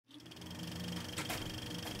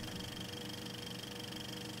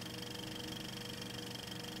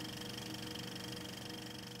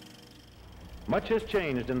Much has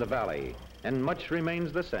changed in the valley, and much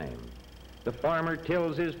remains the same. The farmer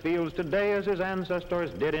tills his fields today as his ancestors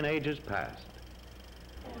did in ages past.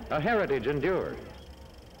 A heritage endures.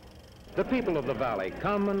 The people of the valley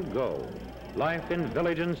come and go. Life in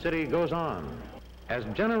village and city goes on. As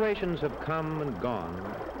generations have come and gone,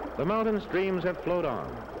 the mountain streams have flowed on.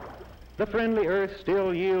 The friendly earth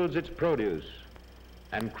still yields its produce.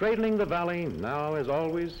 And cradling the valley, now as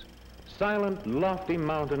always, silent, lofty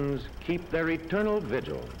mountains keep their eternal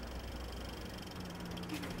vigil.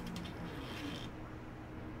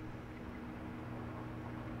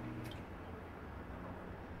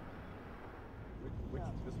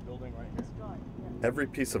 Every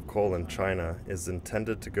piece of coal in China is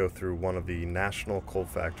intended to go through one of the national coal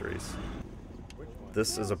factories.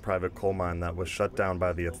 This is a private coal mine that was shut down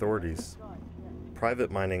by the authorities.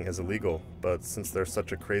 Private mining is illegal, but since there's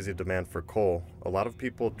such a crazy demand for coal, a lot of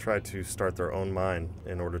people try to start their own mine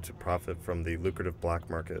in order to profit from the lucrative black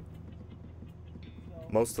market.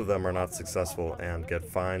 Most of them are not successful and get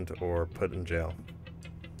fined or put in jail.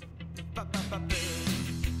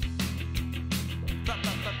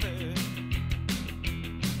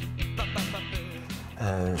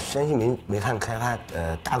 山西煤炭开发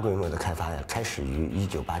大规模的开发开始于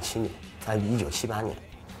1978年。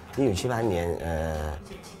1978年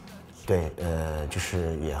就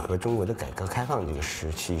是也和中国的改革开放这个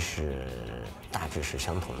时期是大致是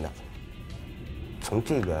相同的。从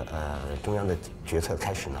这个中央的决策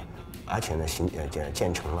开始呢，而且呢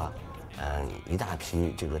建成了一大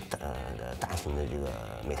批这个大型的这个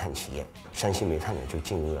煤炭企业，山西煤炭呢就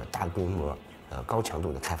进入了大规模高强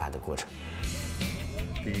度的开发的过程。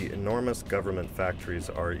 The enormous government factories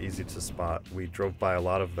are easy to spot. We drove by a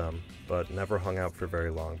lot of them, but never hung out for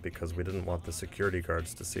very long because we didn't want the security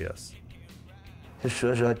guards to see us.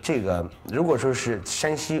 所以说，这个如果说是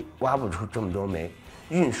山西挖不出这么多煤，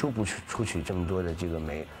运输不出去这么多的这个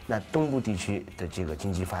煤，那东部地区的这个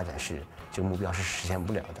经济发展这个目标是实现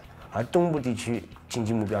不了的。而东部地区经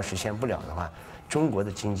济目标实现不了的话，中国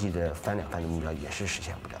的经济的翻两番的目标也是实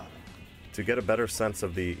现不了的。 To get a better sense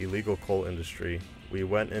of the illegal coal industry, we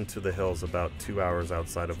went into the hills about 2 hours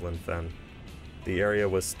outside of Linfen. The area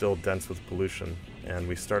was still dense with pollution, and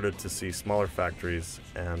we started to see smaller factories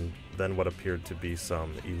and then what appeared to be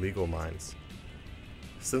some illegal mines.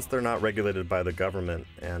 Since they're not regulated by the government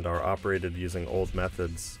and are operated using old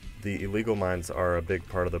methods, the illegal mines are a big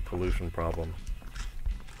part of the pollution problem.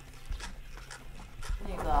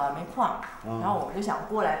 那个煤矿，然后我就想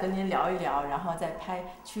过来跟您聊一聊，然后再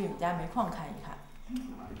去你们家煤矿看一看，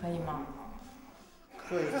可以吗？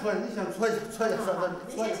可以，你先坐下，坐下。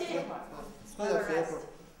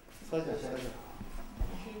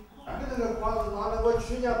俺那个管子拿来，我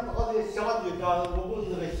去年打的下地干，我不是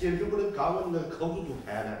那个新式不能干，我那个扣子都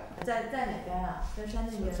开了。在哪边啊？在山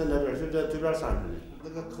那边。在那边，就在对边山上的，那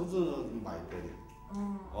个扣子卖过的。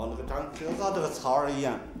那个长，就像这个草儿一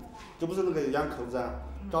样。 这不是那个烟扣子啊，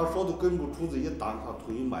找手都根部杵子一当，他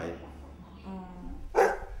推一卖。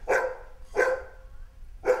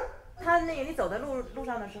他那个你走在路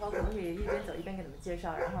上的时候，可不可以一边走一边给他们介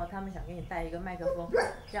绍？然后他们想给你带一个麦克风，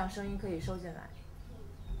这样声音可以收进来，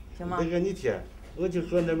行吗？那个你听，我就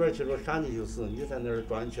说那边去说山里就死，你在那儿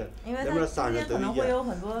转圈，那边山上都一样。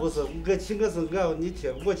不是，我请个是我，你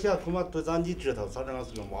听，我想恐怕队长你知道，他这样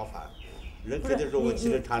是个麻烦。人肯定说我骑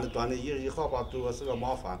着铲子端的，一好吧，对我是个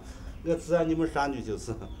麻烦。 我自然你们山里就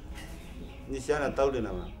是，你现在兜里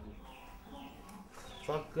了吗？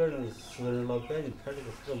咱个人私人老百姓看这个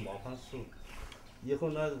是个麻烦事，以后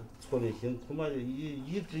那村里行，恐怕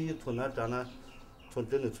一直一村那咱那村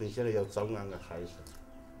整个村现在要早安个还是，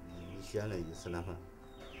你现在意思了嘛？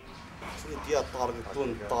这个底下打了个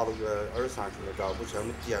墩，打了个20-30个渣，不全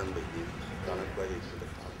部颠背的，咱那关键就是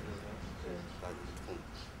啥？咱就通。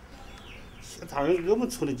现在人我们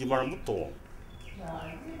村里基本上不多。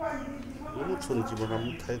 我们村里基本上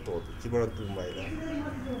没太多的，基本上都卖了，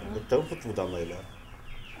政府主的卖了。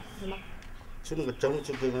什么？就那个政府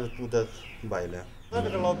就给我们主的卖了。俺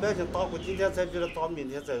这个老百姓打过，今天才给他打，明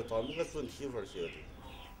天再打，那个是提分写的。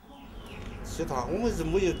其他我们是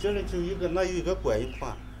没有，这里就一个那有一个关一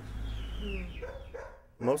款。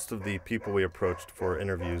Most of the people we approached for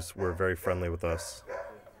interviews were very friendly with us.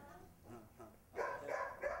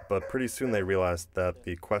 But pretty soon they realized that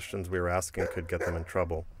the questions we were asking could get them in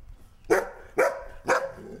trouble.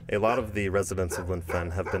 A lot of the residents of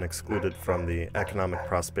Linfen have been excluded from the economic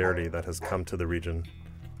prosperity that has come to the region.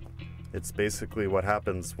 It's basically what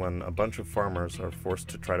happens when a bunch of farmers are forced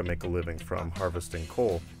to try to make a living from harvesting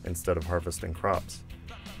coal instead of harvesting crops.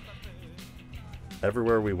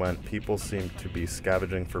 Everywhere we went, people seemed to be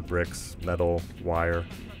scavenging for bricks, metal, wire,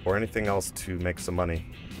 or anything else to make some money.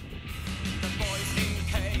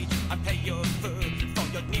 your food, for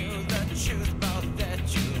your news that choose about that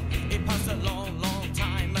you. It passed a long, long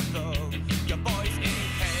time ago. Your boy's in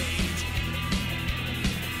cage.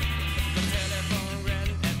 The telephone rang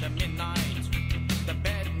at the midnight. The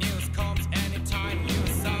bad news comes anytime your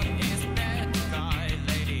son is bad guy,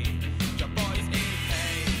 lady. Your boy's in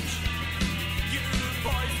cage. You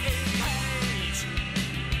boys in cage.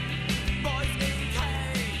 Boys in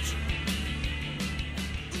cage.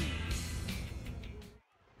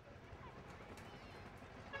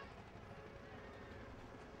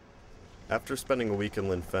 After spending a week in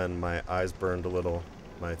Linfen, my eyes burned a little,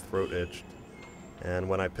 my throat itched, and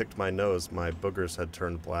when I picked my nose, my boogers had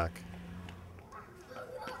turned black.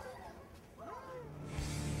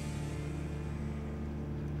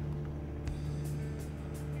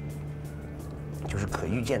 就是可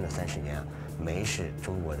预见的30年啊，煤是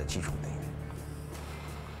中国的基础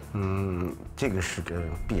能源。这个是个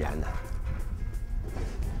必然的，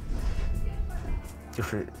就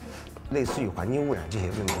是类似于环境污染这些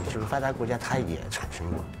问题，就是发达国家它也产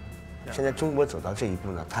生过。现在中国走到这一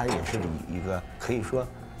步呢，它也是一个可以说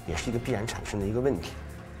也是一个必然产生的一个问题。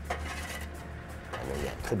能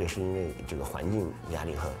源，特别是因为这个环境压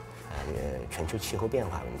力和全球气候变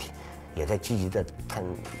化问题，也在积极的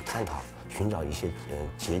探讨。 寻找一些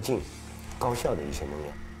洁净、高效的一些能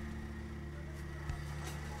源，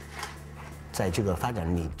在这个发展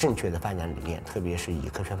正确的发展理念，特别是以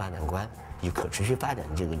科学发展观、以可持续发展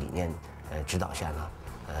这个理念指导下呢，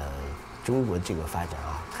中国这个发展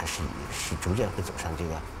啊，它是逐渐会走上这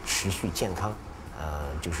个持续健康，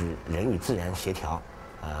就是人与自然协调，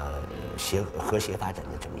和谐发展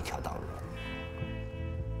的这么一条道路。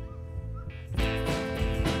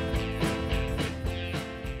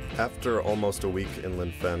 After almost a week in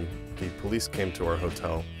Linfen, the police came to our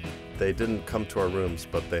hotel. They didn't come to our rooms,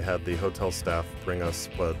 but they had the hotel staff bring us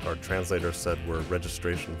what our translator said were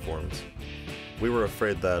registration forms. We were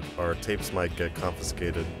afraid that our tapes might get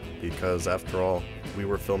confiscated because, after all, we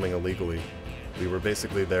were filming illegally. We were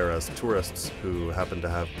basically there as tourists who happened to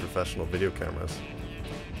have professional video cameras.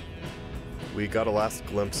 We got a last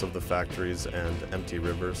glimpse of the factories and empty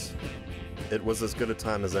rivers. It was as good a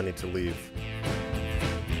time as any to leave.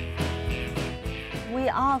 We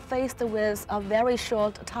are faced with a very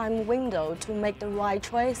short time window to make the right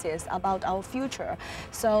choices about our future.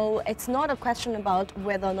 So it's not a question about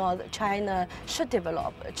whether or not China should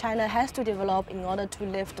develop. China has to develop in order to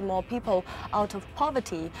lift more people out of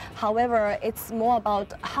poverty. However, it's more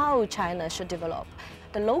about how China should develop.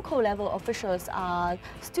 The local level officials are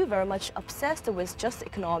still very much obsessed with just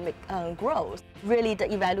economic growth. Really,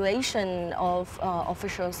 the evaluation of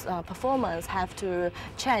officials' performance have to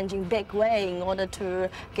change in a big way in order to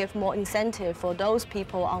give more incentive for those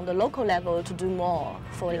people on the local level to do more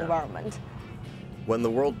for the environment. When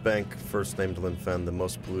the World Bank first named Linfen the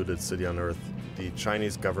most polluted city on Earth, the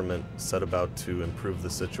Chinese government set about to improve the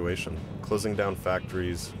situation, closing down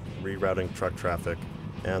factories, rerouting truck traffic,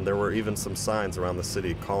 and there were even some signs around the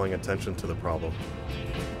city calling attention to the problem.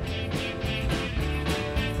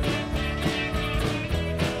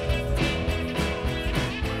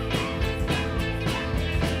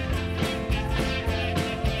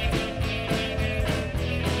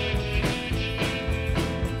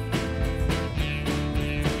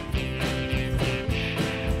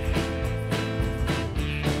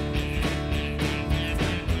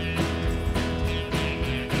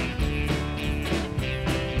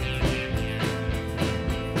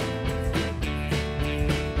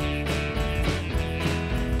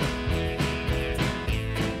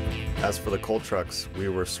 As for the coal trucks, we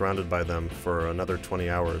were surrounded by them for another 20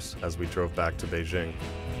 hours as we drove back to Beijing.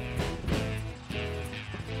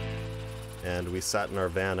 And we sat in our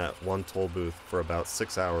van at one toll booth for about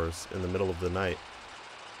 6 hours in the middle of the night.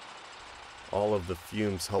 All of the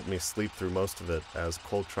fumes helped me sleep through most of it as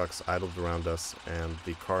coal trucks idled around us and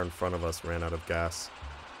the car in front of us ran out of gas.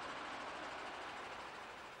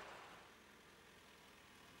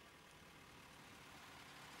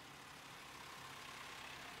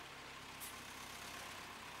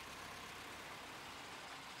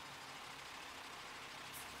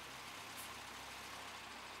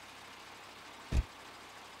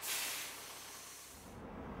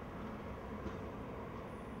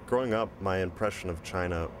 Growing up, my impression of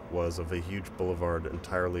China was of a huge boulevard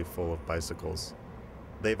entirely full of bicycles.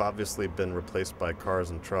 They've obviously been replaced by cars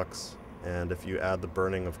and trucks, and if you add the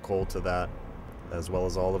burning of coal to that, as well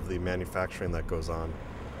as all of the manufacturing that goes on,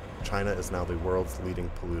 China is now the world's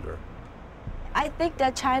leading polluter. I think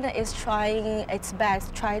that China is trying its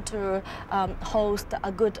best, try to host a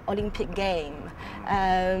good Olympic game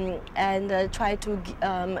and try to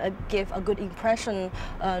give a good impression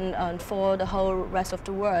for the whole rest of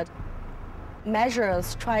the world.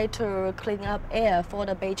 measures try to clean up air for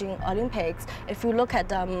the Beijing Olympics, if you look at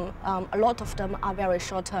them, a lot of them are very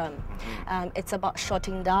short term. It's about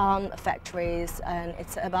shutting down factories, and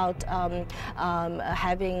it's about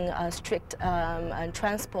having strict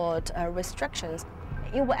transport restrictions.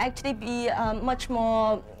 It would actually be much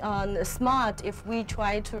more smart if we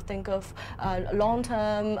try to think of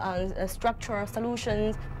long-term structural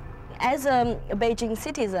solutions. As a Beijing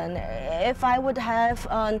citizen, if I would have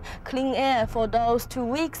clean air for those 2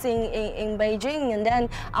 weeks in Beijing, and then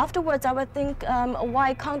afterwards I would think,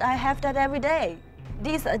 why can't I have that every day?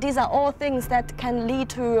 These are all things that can lead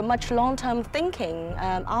to much long-term thinking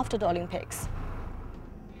after the Olympics.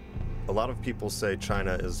 A lot of people say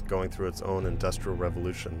China is going through its own industrial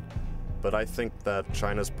revolution, but I think that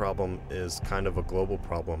China's problem is kind of a global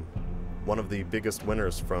problem. One of the biggest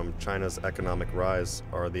winners from China's economic rise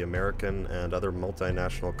are the American and other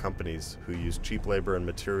multinational companies who use cheap labor and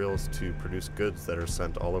materials to produce goods that are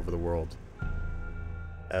sent all over the world.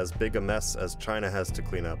 As big a mess as China has to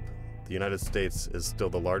clean up, the United States is still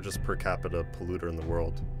the largest per capita polluter in the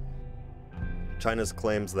world. China's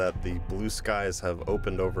claims that the blue skies have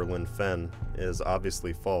opened over Linfen is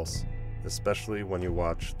obviously false, especially when you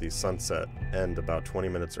watch the sunset end about 20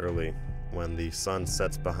 minutes early, when the sun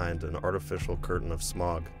sets behind an artificial curtain of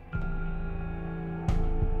smog.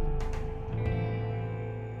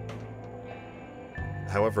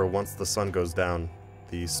 However, once the sun goes down,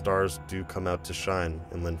 the stars do come out to shine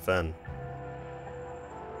in Linfen.